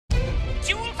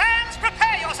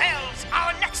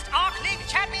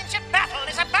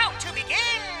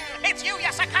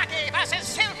Sakaki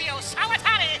versus Sylvio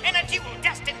Sawatari in a duel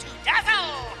destined to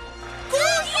dazzle! Go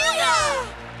Yuya!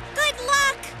 Good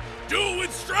luck! Duel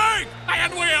with strength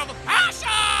and with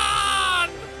passion!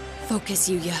 Focus,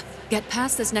 Yuya. Get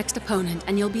past this next opponent,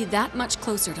 and you'll be that much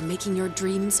closer to making your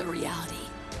dreams a reality.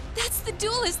 That's the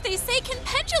duelist they say can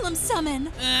pendulum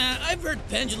summon! I've heard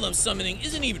pendulum summoning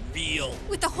isn't even real.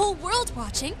 With the whole world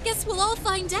watching, guess we'll all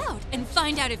find out. And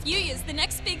find out if Yuya's the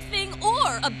next big thing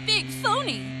or a big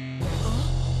phony.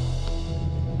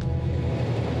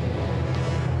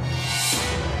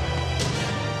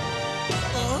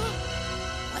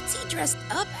 What's he dressed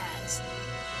up as?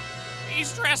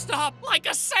 He's dressed up like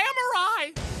a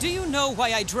samurai! Do you know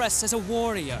why I dress as a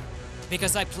warrior?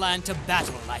 Because I plan to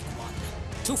battle like one.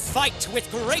 To fight with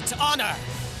great honor!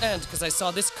 And because I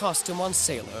saw this costume on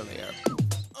sale earlier.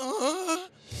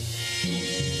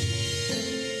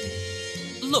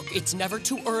 Look, it's never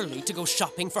too early to go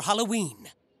shopping for Halloween.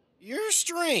 You're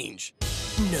strange.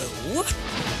 No.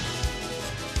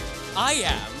 I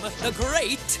am the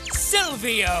great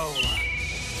Sylvio!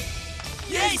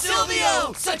 Yay,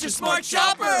 Sylvio! Such a smart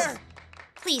shopper!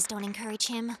 Please don't encourage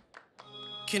him.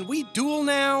 Can we duel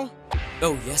now?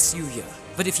 Oh yes, Yuya.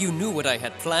 But if you knew what I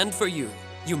had planned for you,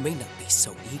 you may not be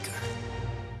so eager.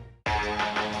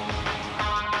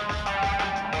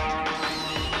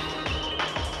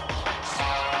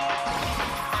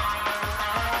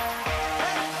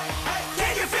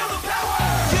 Can you feel the power?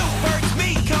 You versus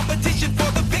me, competition for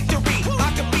the victory.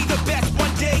 I could be the best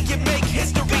one day and make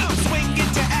history. Swing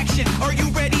into action. Are you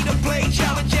ready to play?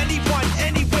 Challenge anyone,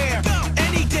 anywhere,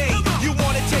 any day. You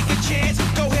want to take a chance?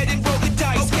 Go ahead and roll the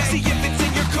dice. See if it's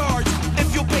in your cards.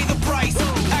 If you'll pay the price.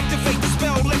 Activate the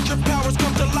spell. Let your powers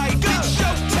come to life. It's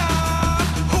showtime.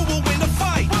 Who will win the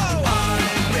fight?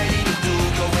 I'm ready to do.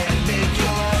 Go ahead and make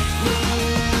your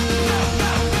move.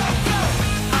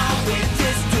 I'll win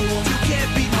this duel. You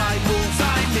can't beat my moves.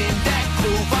 I'm in that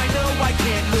groove. I know I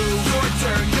can't lose. Your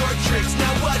turn, your tricks.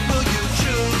 Now what will you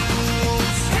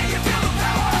choose? Can you feel the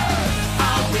power?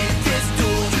 I'll win this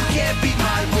duel. You can't beat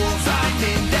my moves. I'm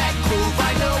in that groove.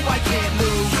 I know I can't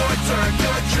lose. Your turn,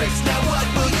 your tricks. Now what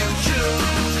will you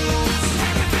choose?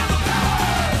 Can you feel the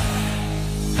power?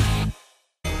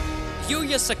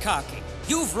 Yuya Sakaki,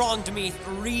 you've wronged me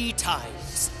 3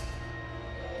 times.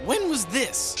 When was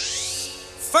this?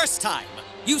 First time,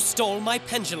 you stole my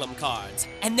pendulum cards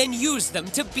and then used them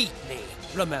to beat me.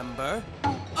 Remember?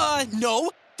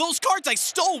 No. Those cards I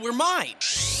stole were mine.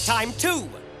 Time 2,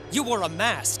 you wore a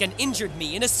mask and injured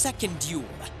me in a second duel.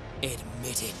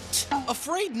 Admit it.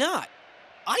 Afraid not.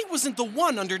 I wasn't the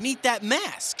one underneath that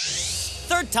mask.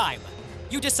 Third time,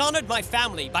 you dishonored my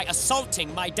family by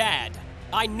assaulting my dad.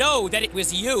 I know that it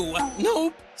was you.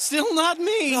 Nope, still not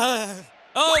me.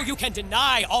 Oh, you can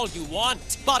deny all you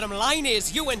want. Bottom line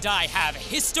is, you and I have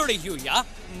history, Yuya.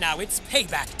 Now it's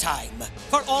payback time.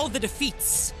 For all the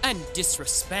defeats and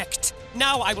disrespect.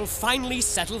 Now I will finally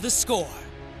settle the score.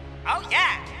 Oh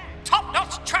yeah!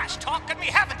 Top-notch trash talk and we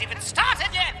haven't even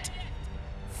started yet!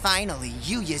 Finally,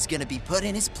 Yuya's gonna be put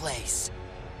in his place.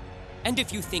 And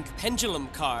if you think pendulum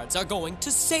cards are going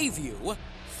to save you,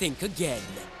 think again.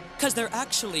 'Cause they're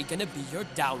actually gonna be your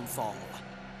downfall.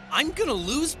 I'm gonna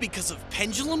lose because of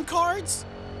pendulum cards?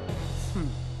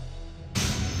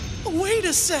 Wait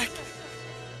a sec.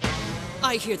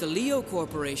 I hear the Leo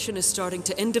Corporation is starting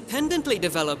to independently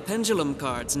develop pendulum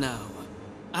cards now.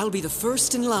 I'll be the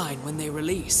first in line when they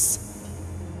release.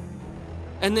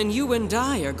 And then you and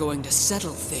I are going to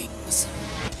settle things.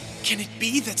 Can it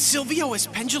be that Sylvio has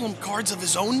pendulum cards of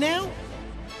his own now?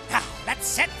 Now, let's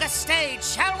set the stage,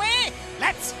 shall we?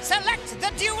 Let's select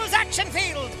the duel's action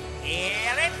field.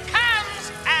 Here it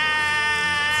comes,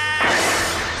 and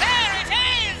there it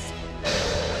is!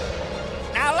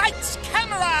 Now lights,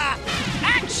 camera,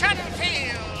 action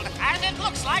field! And it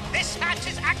looks like this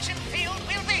match's action field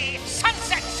will be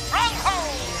Sunset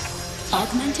Stronghold!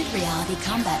 Augmented reality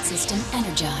combat system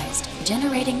energized.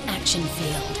 Generating action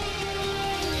field.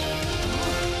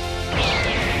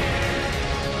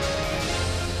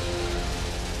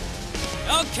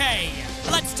 Okay,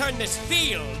 let's turn this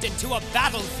field into a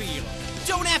battlefield.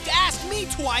 Don't have to ask me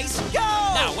twice. Go!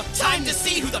 Now, time to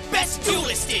see who the best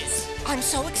duelist is. I'm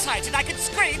so excited I could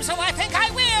scream, so I think I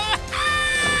will!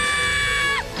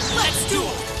 Ah! Let's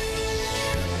duel!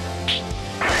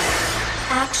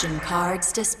 Action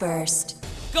cards dispersed.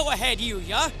 Go ahead,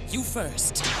 Yuya. You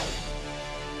first.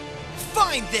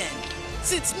 Fine then.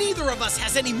 Since neither of us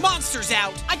has any monsters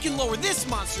out, I can lower this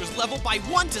monster's level by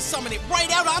 1 to summon it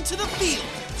right out onto the field.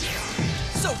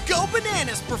 So go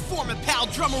bananas, Performing Pal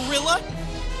Drummerilla!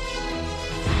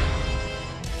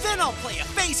 Then I'll play a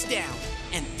face down,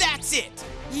 and that's it.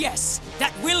 Yes,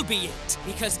 that will be it,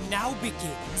 because now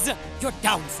begins your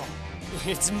downfall.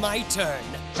 It's my turn.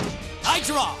 I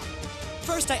draw.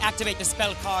 First, I activate the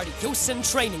spell card Yosen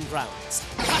Training Grounds.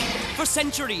 For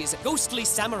centuries, ghostly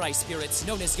samurai spirits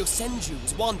known as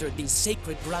Yosenjus wandered these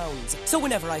sacred grounds. So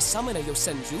whenever I summon a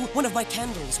Yosenju, one of my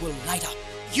candles will light up.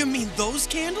 You mean those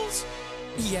candles?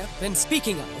 Yep, and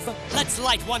speaking of, let's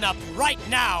light one up right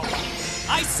now.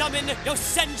 I summon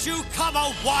Yosenju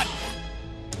Kama 1.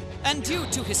 And due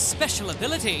to his special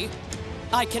ability,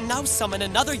 I can now summon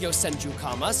another Yosenju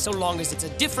Kama so long as it's a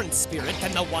different spirit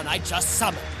than the one I just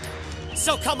summoned.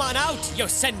 So come on out,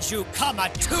 Yosenju Kama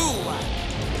 2!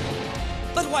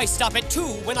 But why stop at 2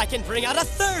 when I can bring out a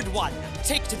third one?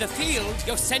 Take to the field,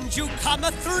 Yosenju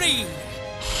Kama 3!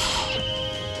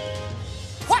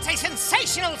 What a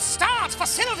sensational start for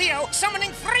Sylvio,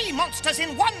 summoning 3 monsters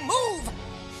in one move!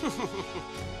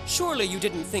 Surely you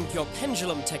didn't think your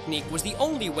pendulum technique was the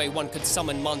only way one could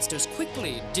summon monsters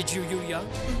quickly, did you, Yuya?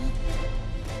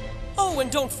 Oh,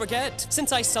 and don't forget,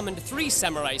 since I summoned 3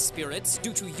 samurai spirits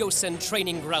due to Yosen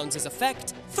Training Grounds'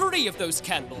 effect, 3 of those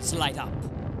candles light up.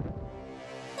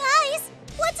 Guys,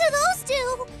 what do those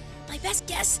do? My best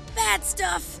guess, bad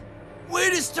stuff. Way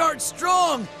to start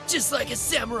strong, just like a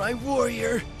samurai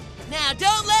warrior. Now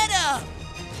don't let up!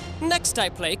 Next I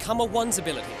play Kama 1's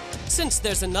ability. Since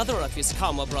there's another of his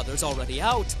Kama brothers already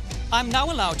out, I'm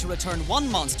now allowed to return 1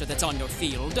 monster that's on your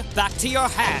field back to your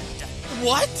hand.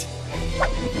 What?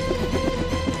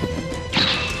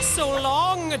 So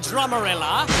long,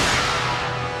 Drummerilla.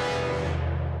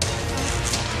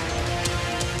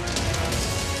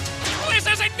 This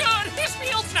isn't good! This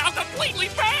field's now completely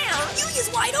bare! Yuya's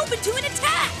wide open to an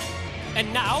attack!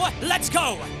 And now, let's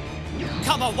go!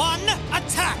 Kama 1,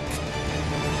 attack!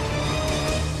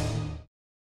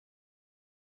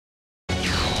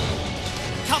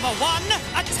 Kama 1,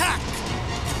 attack!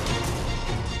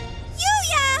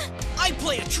 Yuya! I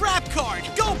play a trap card.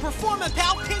 Go perform a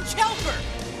pal pinch helper.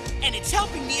 And it's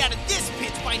helping me out of this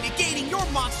pinch by negating your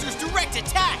monster's direct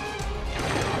attack.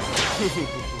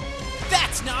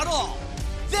 That's not all.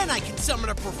 Then I can summon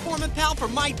a Performance Pal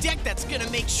from my deck that's gonna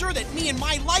make sure that me and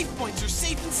my life points are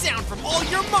safe and sound from all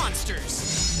your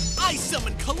monsters. I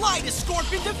summon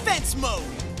Kaleidoscope in defense mode.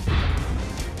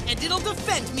 And it'll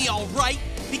defend me all right,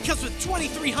 because with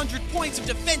 2,300 points of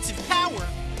defensive power,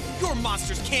 your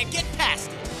monsters can't get past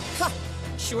it. Ha!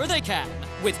 Sure they can.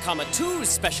 With Kama 2's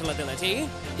special ability,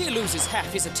 he loses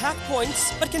half his attack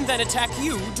points, but can then attack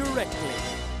you directly.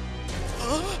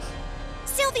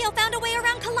 Sylvio found a way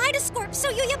around Kaleidoscope, so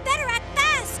Yuya better act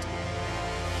fast!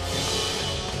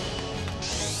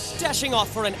 Dashing off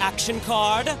for an action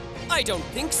card? I don't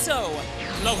think so.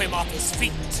 Blow him off his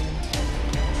feet.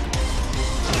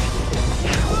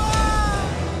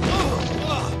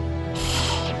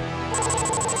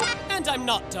 And I'm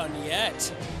not done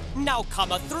yet. Now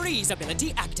Kama 3's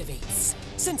ability activates.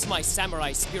 Since my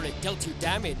Samurai Spirit dealt you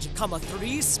damage, Kama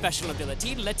 3's special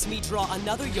ability lets me draw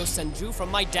another Yosenju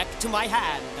from my deck to my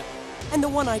hand. And the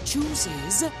one I choose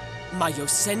is my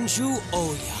Yosenju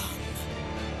Ouyang.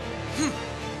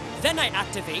 Then I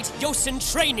activate Yosen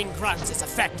Training Grounds'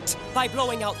 effect. By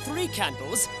blowing out 3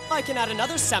 candles, I can add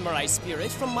another Samurai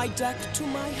Spirit from my deck to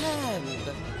my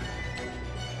hand.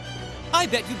 I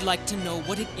bet you'd like to know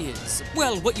what it is.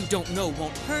 Well, what you don't know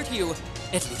won't hurt you,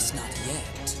 at least not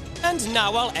yet. And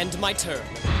now I'll end my turn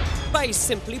by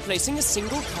simply placing a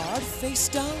single card face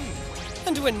down.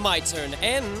 And when my turn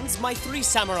ends, my 3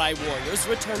 samurai warriors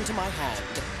return to my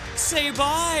hand. Say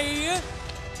bye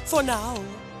for now.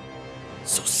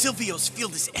 So Sylvio's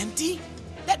field is empty?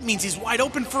 That means he's wide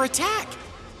open for attack.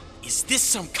 Is this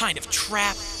some kind of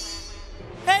trap?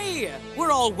 Hey,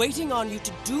 we're all waiting on you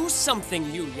to do something,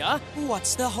 Yuya.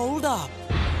 What's the holdup?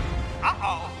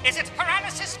 Uh-oh. Is it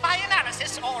paralysis by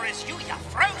analysis, or is Yuya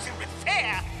frozen with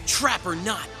fear? Trap or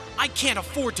not, I can't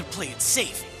afford to play it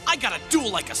safe. I gotta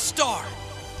duel like a star.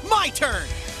 My turn!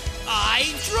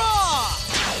 I draw!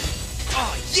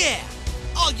 Oh yeah!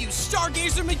 I'll use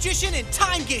Stargazer Magician and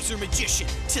Time Gazer Magician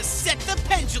to set the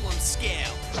pendulum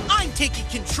scale. I'm taking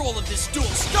control of this duel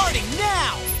starting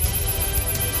now!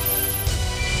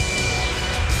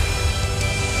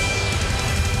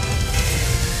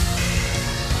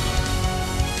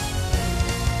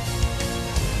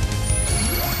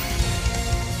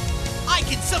 I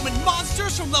can summon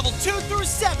monsters from level 2 through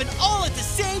 7 all at the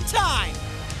same time!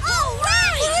 All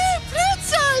right!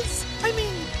 Princess! I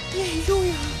mean,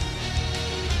 Yuya.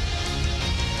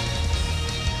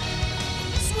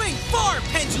 Swing far,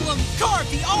 Pendulum! Carve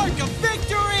the arc of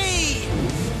victory!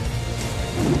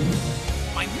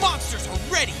 My monsters are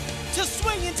ready to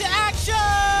swing into action!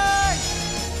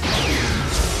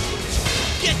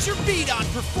 Get Get your beat on,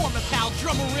 Performapal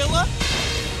Drummerilla!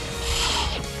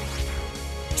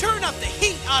 Turn up the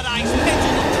heat, Odd Eyes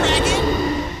Pendulum Dragon!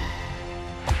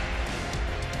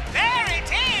 There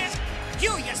it is!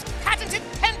 Yuya's patented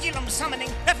pendulum summoning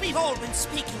that we've all been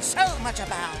speaking so much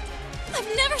about.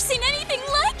 I've never seen anything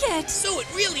like it! So it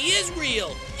really is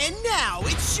real. And now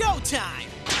it's showtime!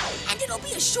 And it'll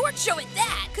be a short show at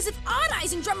that, because if Odd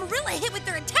Eyes and Drummerilla hit with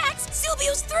their attacks,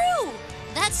 Sylvio's through!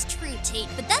 That's true, Tate,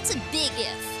 but that's a big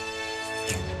if.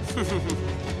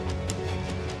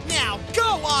 Now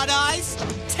go, Odd Eyes!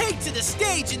 Take to the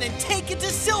stage and then take it to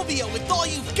Sylvio with all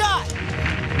you've got!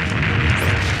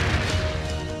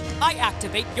 I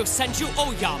activate Yosenju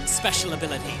Oyam's special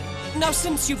ability. Now,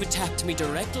 since you've attacked me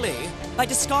directly, by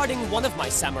discarding one of my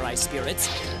samurai spirits,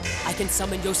 I can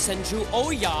summon Yosenju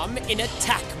Oyam in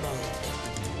attack mode.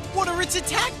 What are its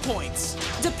attack points?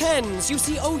 Depends. You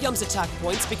see, Oyam's attack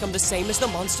points become the same as the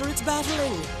monster it's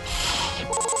battling.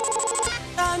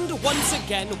 And once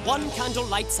again, one candle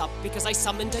lights up because I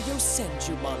summoned a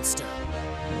Yosenju monster.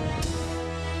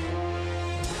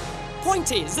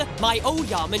 Point is, my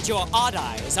Oyam and your Odd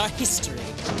Eyes are history.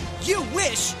 You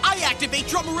wish! I activate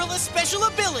Drummerilla's special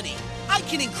ability! I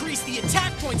can increase the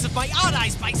attack points of my Odd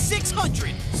Eyes by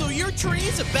 600, so your tree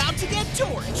is about to get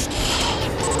torched!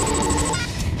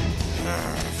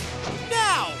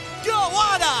 Now, go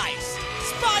Odd Eyes!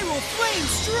 Spiral Flame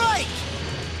Strike!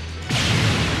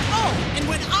 Oh, and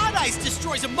when Odd Eyes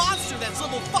destroys a monster that's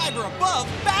level 5 or above,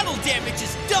 battle damage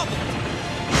is doubled!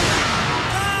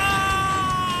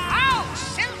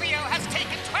 Sylvio has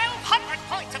taken 1,200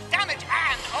 points of damage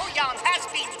and Oyam has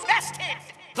been bested!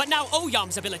 But now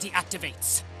Oyam's ability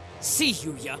activates. See,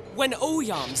 Yuya, when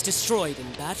Oyam's destroyed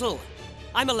in battle,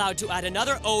 I'm allowed to add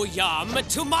another Oyam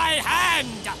to my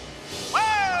hand!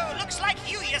 Whoa! Looks like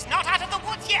Yuya's not out of the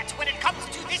woods yet when it comes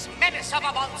to this menace of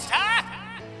a monster!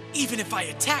 Even if I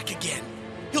attack again,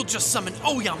 he'll just summon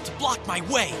Oyam to block my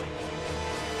way.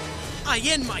 I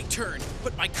end my turn,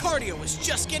 but my cardio is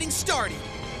just getting started.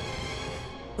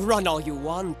 Run all you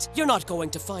want. You're not going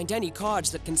to find any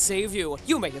cards that can save you.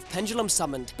 You may have pendulum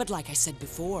summoned, but like I said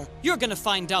before, You're gonna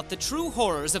find out the true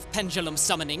horrors of pendulum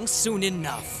summoning soon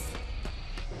enough.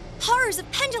 Horrors of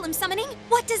pendulum summoning?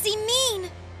 What does he mean?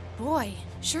 Boy,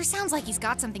 sure sounds like he's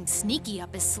got something sneaky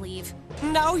up his sleeve.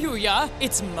 now, Yuya,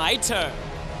 it's my turn.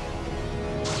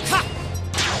 Ha!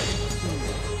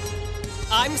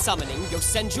 I'm summoning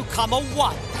Yosenju Kama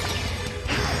 1.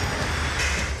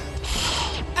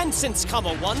 And since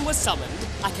Kama 1 was summoned,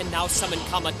 I can now summon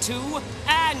Kama 2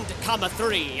 and Kama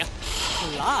 3.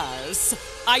 Plus,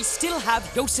 I still have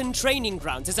Yosen Training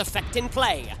Grounds as effect in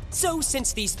play. So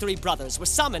since these 3 brothers were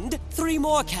summoned, 3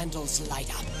 more candles light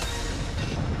up.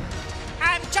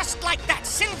 And just like that,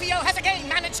 Sylvio has again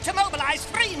managed to mobilize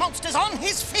 3 monsters on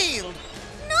his field!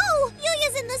 No!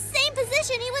 Yuya's in the same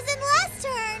position he was in last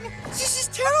turn! This is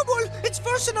terrible. It's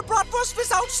worse than a bratwurst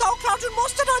without sauerkraut and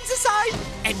mustard on the side.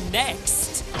 And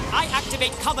next, I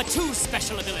activate Kama 2's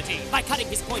special ability. By cutting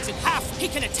his points in half, he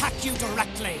can attack you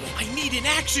directly. I need an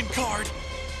action card!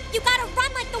 You gotta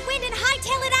run like the wind and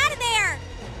hightail it out of there!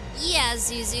 Yeah,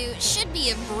 Zuzu, should be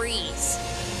a breeze.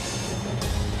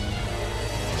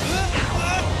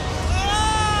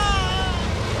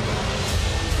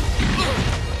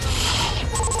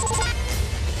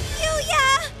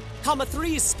 Yuya! Kama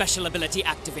 3's special ability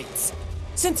activates.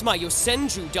 Since my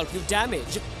Yosenju dealt you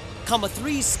damage, Kama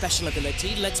 3's special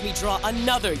ability lets me draw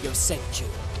another Yosenju.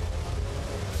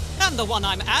 And the one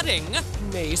I'm adding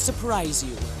May surprise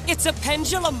you. It's a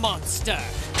pendulum monster.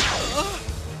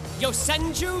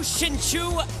 Yosenju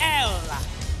Shinshu L.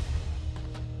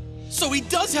 So he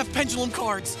does have pendulum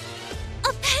cards!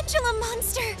 A pendulum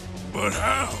monster! But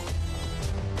how?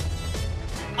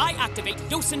 I activate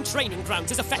Yosen Training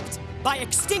Grounds as effect. By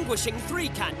extinguishing 3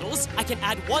 candles, I can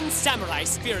add 1 samurai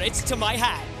spirit to my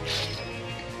hand.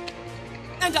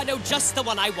 And I know just the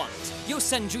one I want.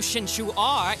 Yosenju Shinshu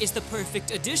R is the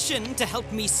perfect addition to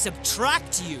help me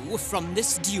subtract you from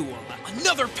this duel.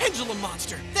 Another pendulum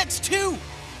monster! That's 2!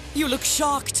 You look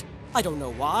shocked. I don't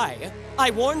know why. I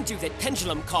warned you that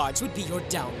pendulum cards would be your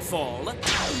downfall.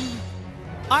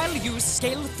 I'll use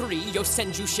Scale 3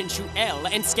 Yosenju Shinshu L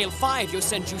and Scale 5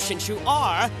 Yosenju Shinshu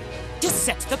R to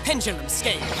set the pendulum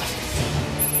scale.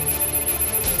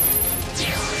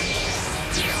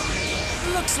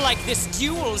 Looks like this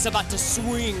duel's about to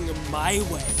swing my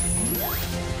way.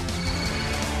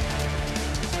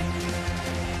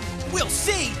 We'll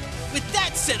see! With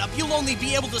that setup, you'll only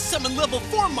be able to summon level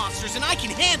 4 monsters, and I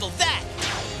can handle that!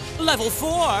 Level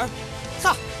 4?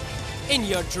 Ha! In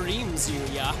your dreams,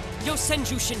 Yuya,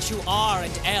 Yosenju Shinshu R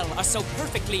and L are so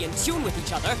perfectly in tune with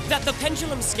each other that the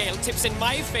pendulum scale tips in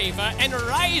my favor and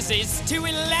rises to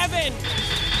 11!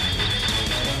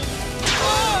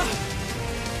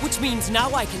 Which means now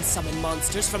I can summon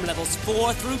monsters from levels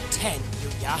 4 through 10,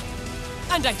 Yuya.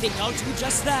 And I think I'll do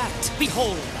just that.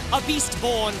 Behold, a beast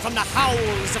born from the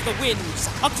howls of the winds,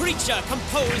 a creature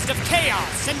composed of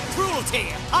chaos and cruelty.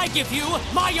 I give you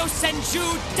my Yosenju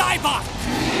Daibak!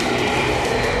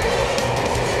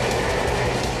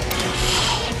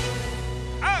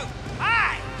 Oh,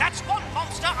 my! That's one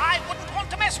monster I wouldn't want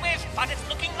to mess with, but it's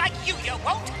looking like Yuya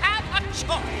won't have a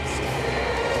choice.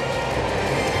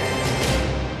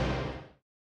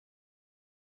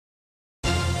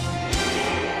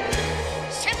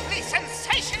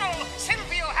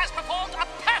 Sylvio has performed a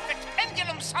perfect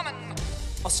pendulum summon!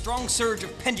 A strong surge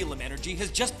of pendulum energy has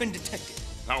just been detected.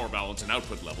 Power balance and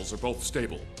output levels are both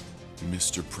stable.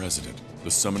 Mr. President,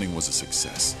 the summoning was a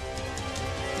success.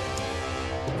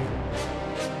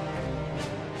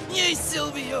 Yay,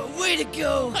 Sylvio! Way to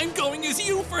go! I'm going as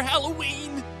you for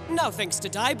Halloween! Now, thanks to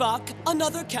Daibak,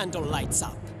 another candle lights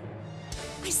up.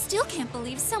 I still can't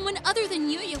believe someone other than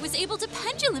Yuya was able to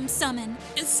pendulum summon.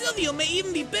 And Sylvio may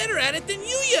even be better at it than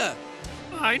Yuya!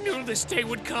 I knew this day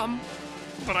would come,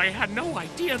 but I had no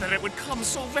idea that it would come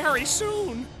so very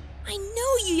soon. I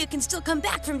know Yuya can still come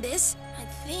back from this, I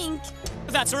think.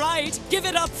 That's right! Give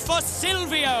it up for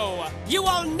Sylvio! You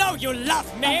all know you love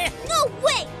me! No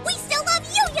way! We still love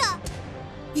Yuya!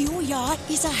 Yuya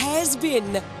is a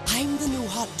has-been. I'm the new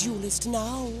hot duelist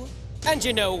now. And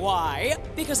you know why?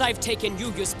 Because I've taken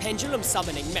Yuya's pendulum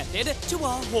summoning method to a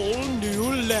whole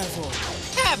new level.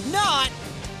 Have not!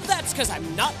 That's because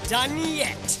I'm not done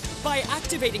yet. By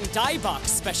activating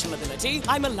Daibak's special ability,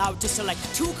 I'm allowed to select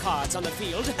 2 cards on the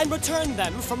field and return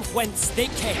them from whence they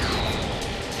came.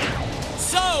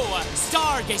 So,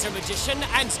 Stargazer Magician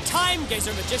and Time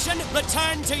Gazer Magician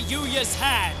return to Yuya's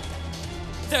hand.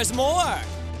 There's more.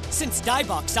 Since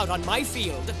Daibak's out on my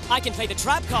field, I can play the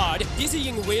trap card,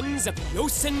 Dizzying Winds of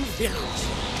Yosen Village.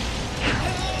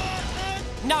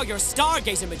 Now your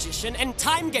Stargazer Magician and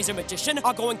Time Gazer Magician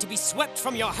are going to be swept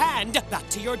from your hand back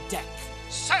to your deck.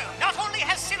 So, not only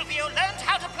has Sylvio learned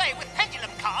how to play with pendulum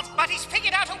cards, but he's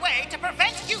figured out a way to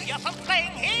prevent Yuya from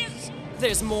playing his.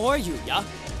 There's more, Yuya.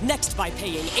 Next, by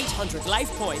paying 800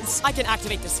 life points, I can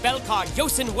activate the spell card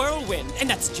Yosen Whirlwind, and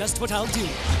that's just what I'll do.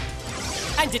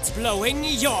 And it's blowing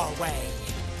your way.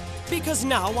 Because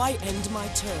now I end my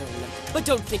turn. But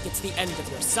don't think it's the end of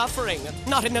your suffering.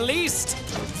 Not in the least.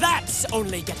 That's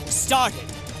only getting started.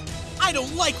 I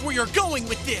don't like where you're going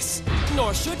with this!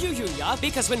 Nor should you, Yuya,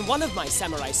 because when one of my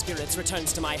samurai spirits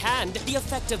returns to my hand, the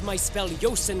effect of my spell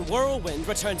Yosen Whirlwind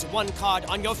returns 1 card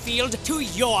on your field to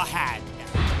your hand.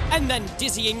 And then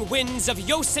Dizzying Winds of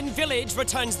Yosen Village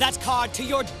returns that card to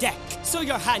your deck. So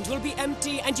your hand will be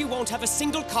empty and you won't have a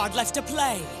single card left to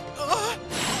play.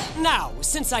 Now,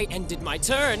 since I ended my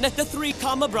turn, the 3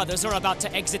 Kama brothers are about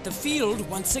to exit the field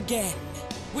once again.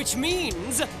 Which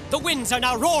means the winds are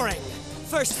now roaring.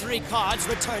 First 3 cards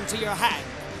return to your hand.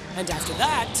 And after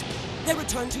that, they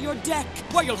return to your deck,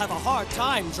 where you'll have a hard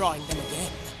time drawing them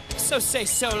again. So say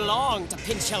so long to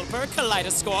Pinch Helper,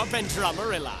 Kaleidoscope, and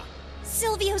Drummerilla.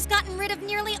 Sylvio's gotten rid of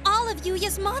nearly all of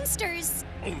Yuya's monsters.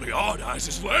 Only Odd Eyes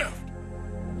is left.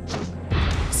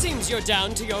 Seems you're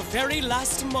down to your very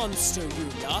last monster,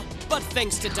 Yuya. But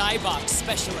thanks to Daibak's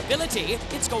special ability,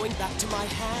 it's going back to my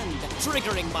hand,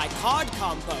 triggering my card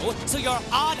combo, so your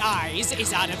Odd Eyes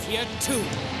is out of here too.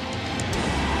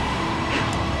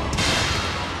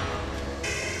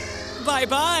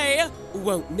 Bye-bye.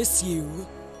 Won't miss you.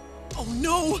 Oh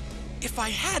no! If I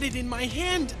had it in my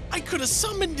hand, I could have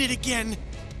summoned it again.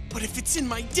 But if it's in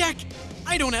my deck,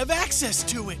 I don't have access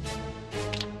to it.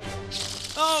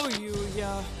 Oh,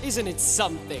 Yuya, isn't it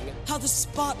something? How the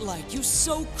spotlight you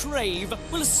so crave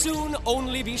will soon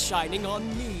only be shining on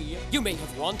me. You may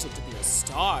have wanted to be a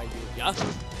star, Yuya.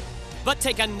 But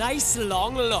take a nice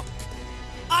long look.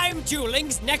 I'm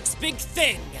dueling's next big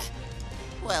thing.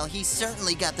 Well, he's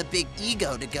certainly got the big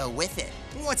ego to go with it.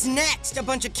 What's next? A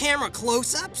bunch of camera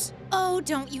close-ups? Oh,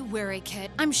 don't you worry, Kit.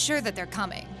 I'm sure that they're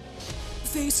coming.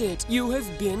 Face it, you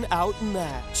have been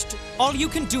outmatched. All you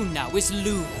can do now is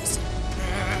lose.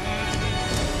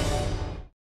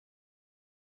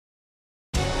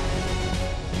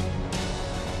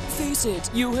 Face it,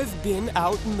 you have been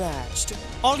outmatched.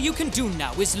 All you can do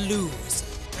now is lose.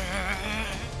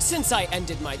 Since I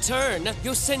ended my turn,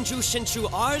 Yosenju Shinshu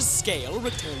R's scale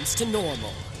returns to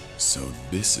normal. So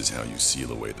this is how you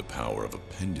seal away the power of a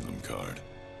pendulum card.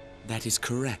 That is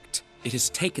correct. It has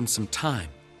taken some time,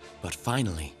 but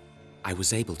finally, I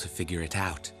was able to figure it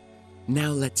out.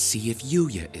 Now let's see if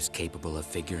Yuya is capable of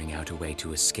figuring out a way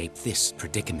to escape this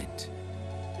predicament.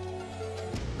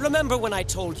 Remember when I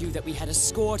told you that we had a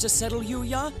score to settle,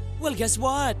 Yuya? Well, guess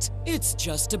what? It's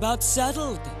just about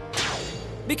settled.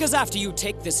 Because after you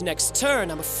take this next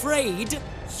turn, I'm afraid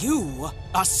you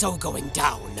are so going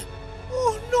down.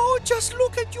 Oh no, just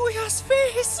look at Yuya's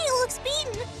face! He looks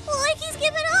beaten, like he's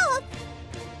given up!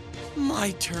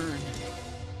 My turn.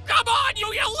 Come on,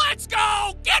 Yuya, let's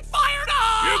go! Get fired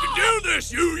up! You can do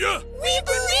this, Yuya! We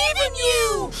believe in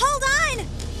you! Hold on!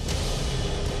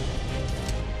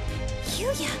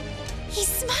 Yuya, he's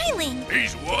smiling!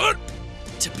 He's what?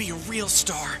 To be a real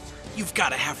star, you've got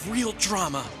to have real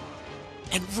drama.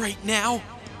 And right now,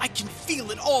 I can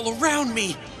feel it all around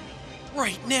me.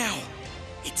 Right now,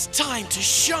 it's time to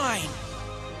shine.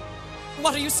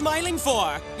 What are you smiling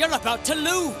for? You're about to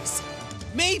lose.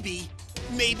 Maybe,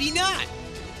 maybe not.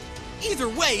 Either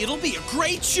way, it'll be a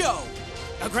great show.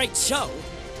 A great show?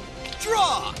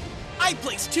 Draw! I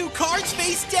place 2 cards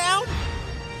face down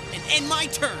and end my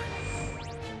turn.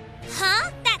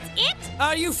 Huh? That's it?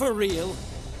 Are you for real?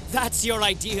 That's your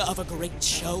idea of a great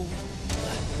show?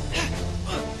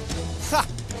 Ha!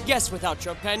 Guess without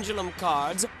your pendulum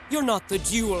cards, you're not the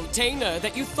dual-tainer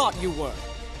that you thought you were.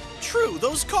 True,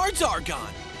 those cards are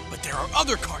gone. But there are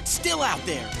other cards still out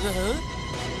there.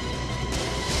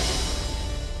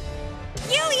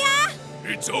 Yuya!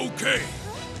 It's okay.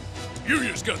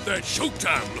 Yuya's got that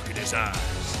showtime look in his eyes.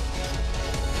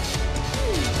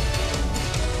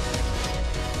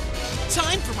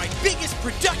 Time for my biggest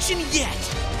production yet!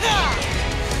 Ha!